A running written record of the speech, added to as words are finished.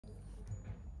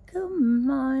Good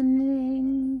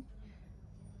morning.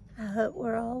 I hope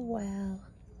we're all well.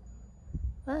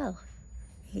 Well,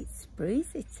 it's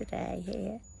breezy today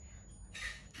here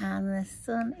and the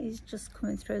sun is just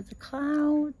coming through the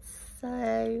clouds,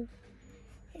 so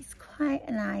it's quite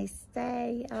a nice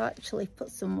day. I've actually put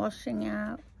some washing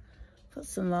out, put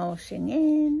some more washing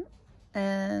in.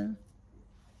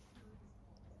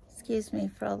 Excuse me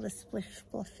for all the splish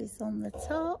splashes on the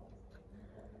top.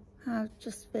 I've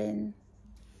just been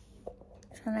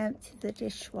trying to empty the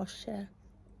dishwasher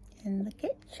in the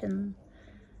kitchen.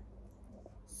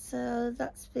 So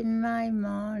that's been my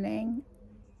morning.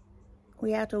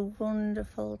 We had a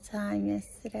wonderful time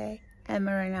yesterday,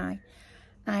 Emma and I,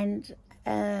 and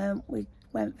we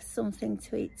went for something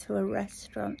to eat to a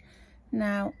restaurant.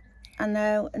 Now, I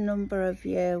know a number of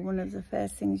you, one of the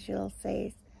first things you'll say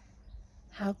is,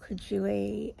 how could you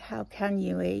eat? How can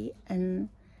you eat? And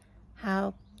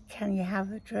how can you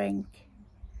have a drink?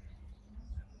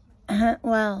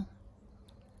 Well,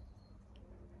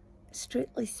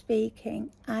 strictly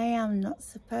speaking, I am not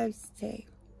supposed to,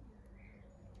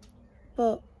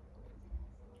 but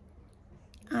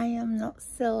I am not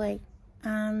silly,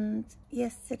 and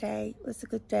yesterday was a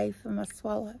good day for my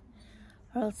swallow,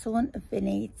 or else I wouldn't have been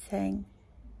eating.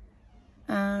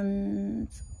 And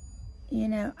you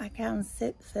know, I can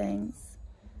sip things,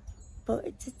 but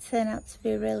it did turn out to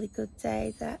be a really good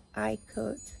day that I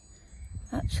could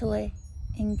actually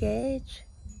engage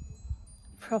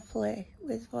properly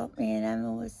with what me and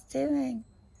Emma was doing,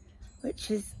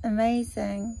 which is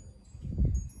amazing,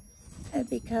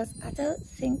 because I don't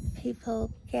think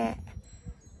people get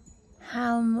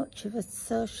how much of a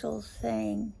social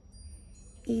thing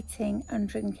eating and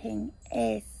drinking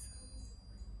is.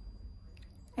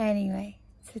 Anyway,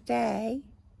 today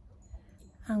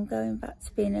I'm going back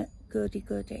to being a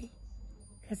goody-goody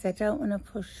because I don't want to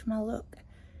push my luck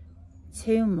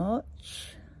too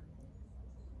much.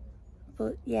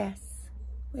 But yes,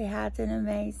 we had an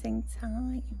amazing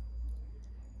time.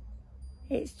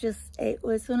 It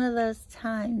was one of those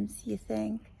times you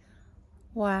think,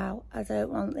 wow, I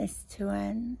don't want this to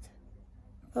end.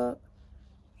 But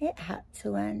it had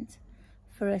to end.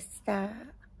 For a start,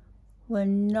 we're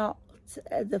not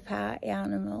the party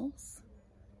animals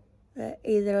that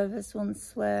either of us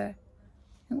once were.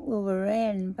 We were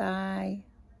in by,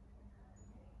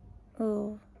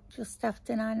 just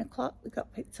after 9 o'clock. We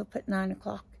got picked up at 9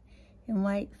 o'clock in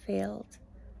Wakefield.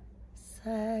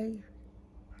 So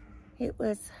it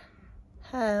was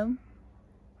home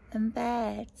and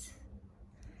bed.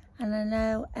 And I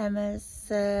know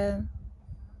Emma's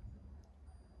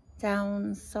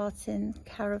down sorting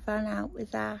caravan out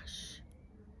with Ash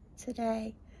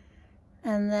today.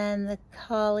 And then they're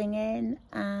calling in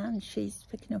and she's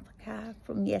picking up a car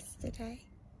from yesterday.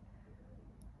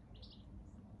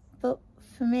 But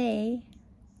for me,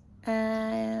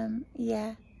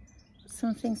 yeah,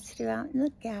 some things to do out in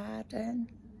the garden,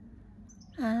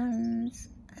 and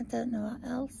I don't know what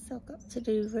else I've got to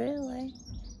do really.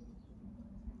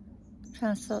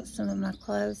 Trying to sort some of my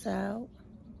clothes out.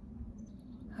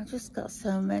 I've just got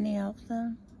so many of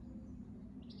them.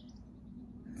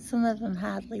 Some of them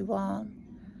hardly worn.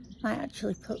 Might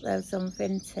actually put those on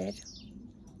Vinted.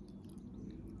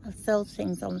 I've sold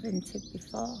things on Vinted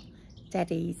before.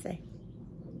 Dead easy,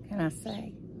 can I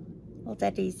say? Well,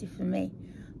 dead easy for me.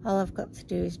 All I've got to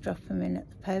do is drop them in at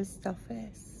the post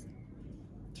office.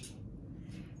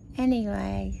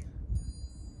 Anyway,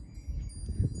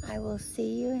 I will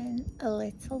see you in a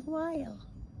little while.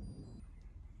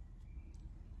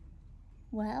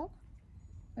 Well,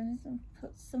 I'm going to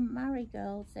put some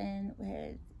marigolds in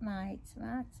with my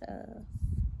tomatoes.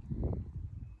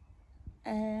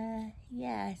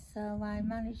 Yeah, so I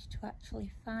managed to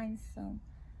actually find some.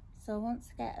 So I want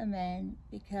to get them in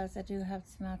because I do have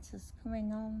tomatoes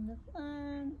coming on the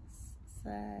plants.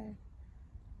 So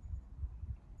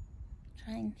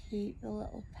try and keep the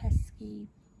little pesky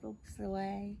bugs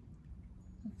away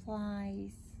and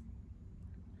flies.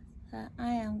 So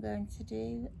I am going to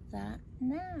do that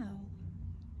now.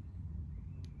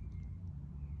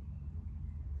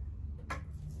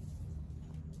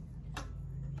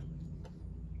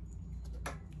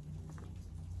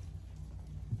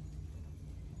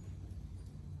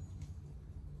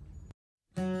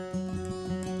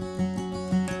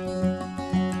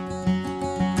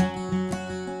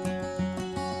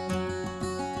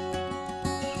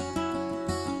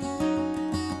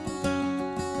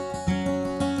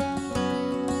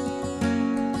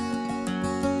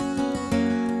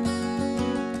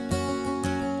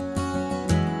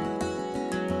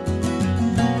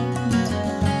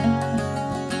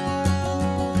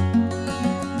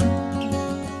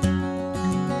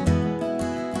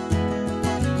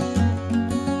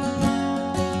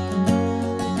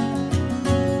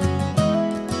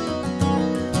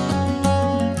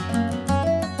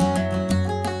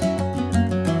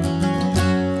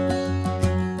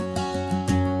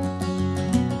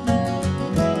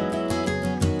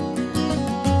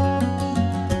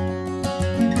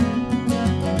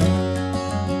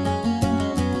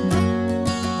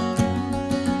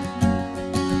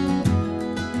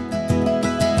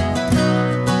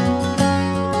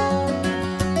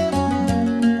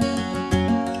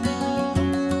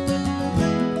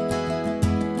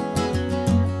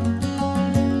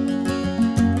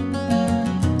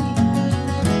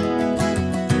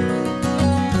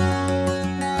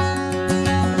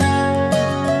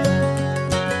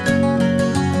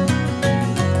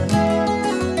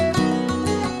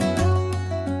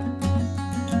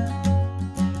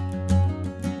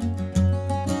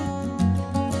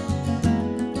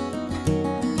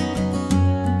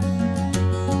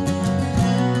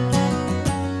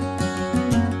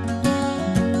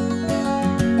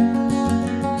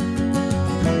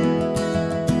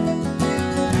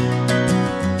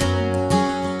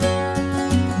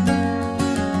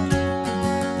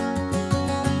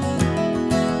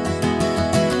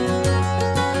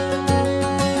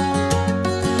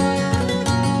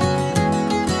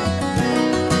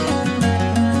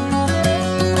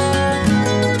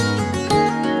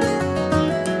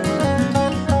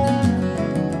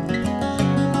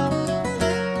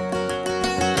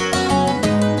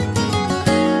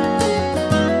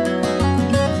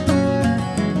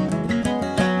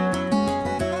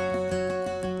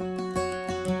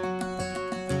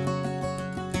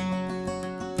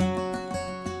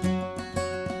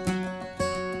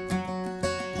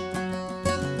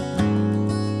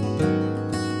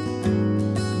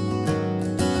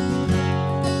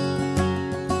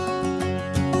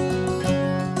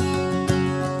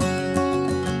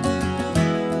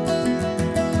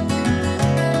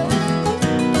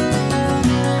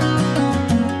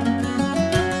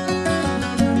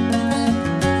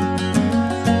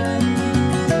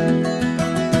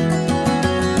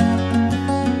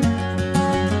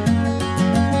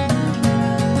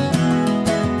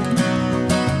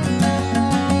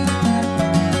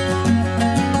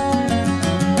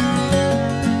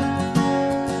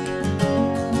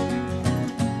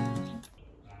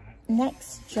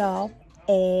 next job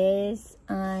is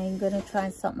I'm going to try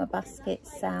and sort my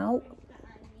baskets out,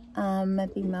 and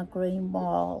maybe my green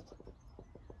wall.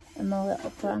 And my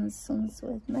little grandson's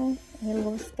with me. He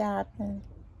loves gardening.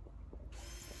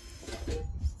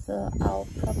 So I'll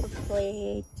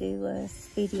probably do a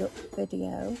speedy up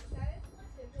video.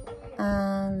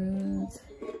 And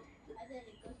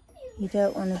you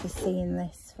don't want to be seeing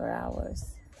this for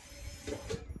hours.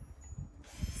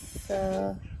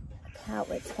 So I can't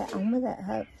wait to get on with it.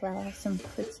 Hopefully I'll have some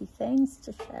pretty things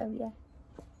to show you.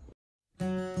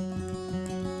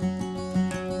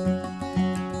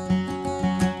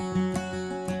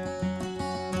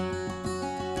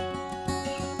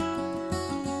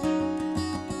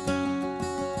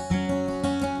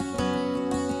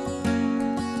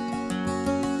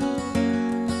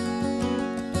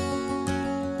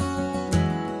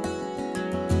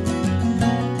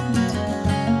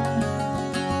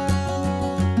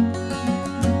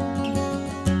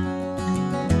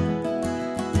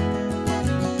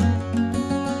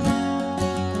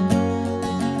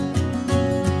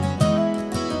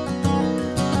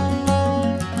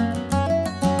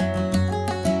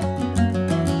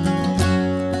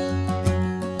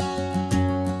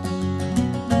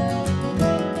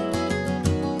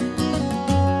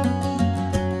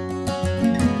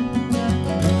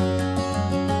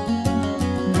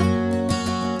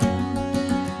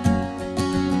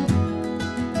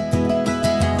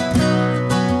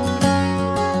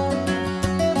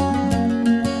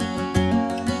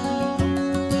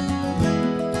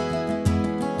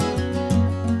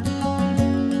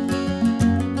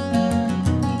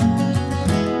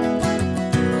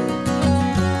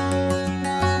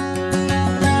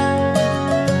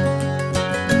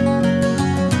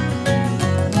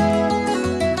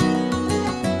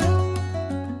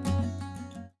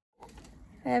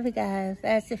 There we go,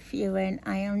 there's a few in.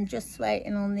 I am just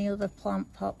waiting on the other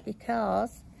plant pot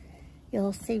because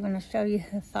you'll see when I show you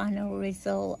the final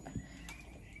result.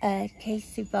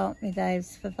 Casey bought me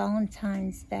those for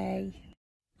Valentine's Day.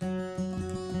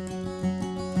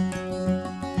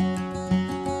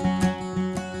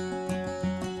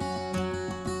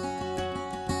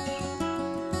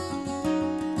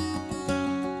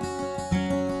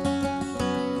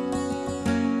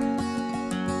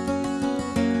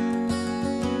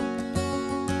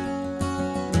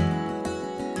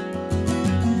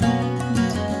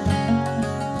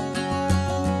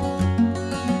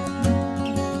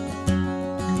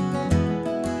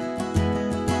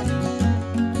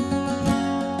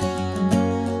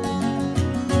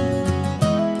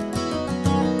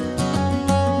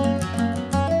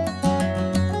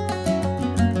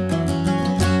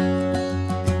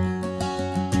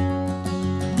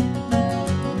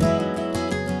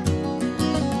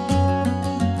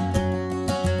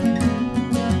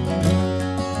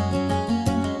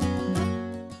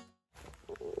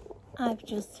 I've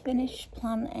just finished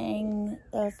planting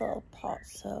those little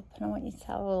pots up and I want you to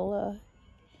have a look.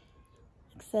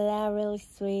 So they are really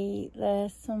sweet.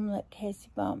 There's some that Casey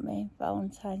bought me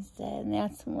Valentine's Day, and they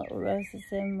had some little roses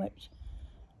in which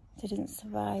didn't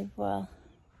survive well.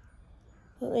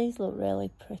 But these look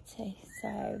really pretty,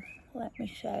 so let me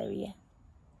show you.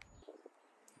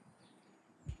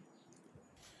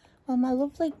 Well, my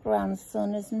lovely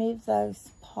grandson has moved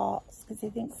those pots because he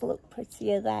thinks they look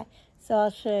prettier there. So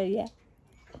I'll show you.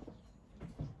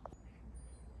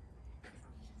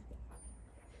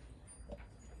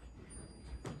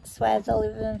 That's where they're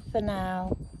living for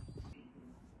now.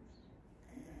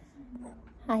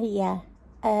 Hiya.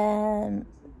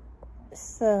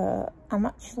 So I'm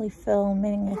actually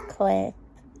filming a clip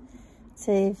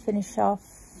to finish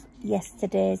off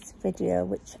yesterday's video,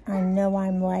 which I know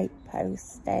I'm late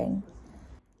posting.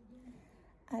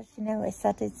 As you notice,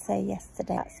 I did say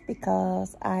yesterday. That's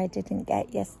because I didn't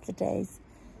get yesterday's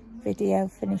video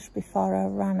finished before I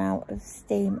ran out of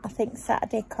steam. I think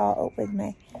Saturday caught up with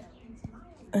me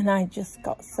and I just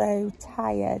got so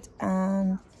tired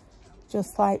and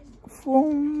just like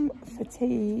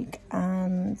fatigue,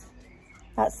 and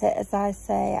that's it. As I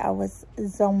say, I was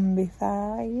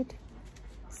zombified.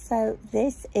 So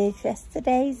this is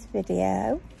yesterday's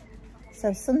video.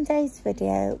 So Sunday's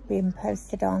video being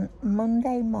posted on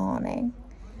Monday morning,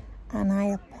 and I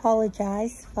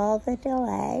apologise for the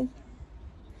delay,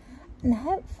 and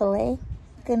hopefully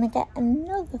gonna get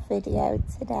another video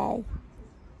today.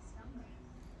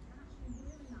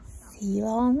 See you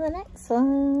on the next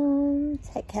one.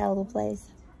 Take care, lovelies.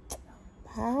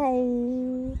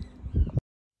 Bye.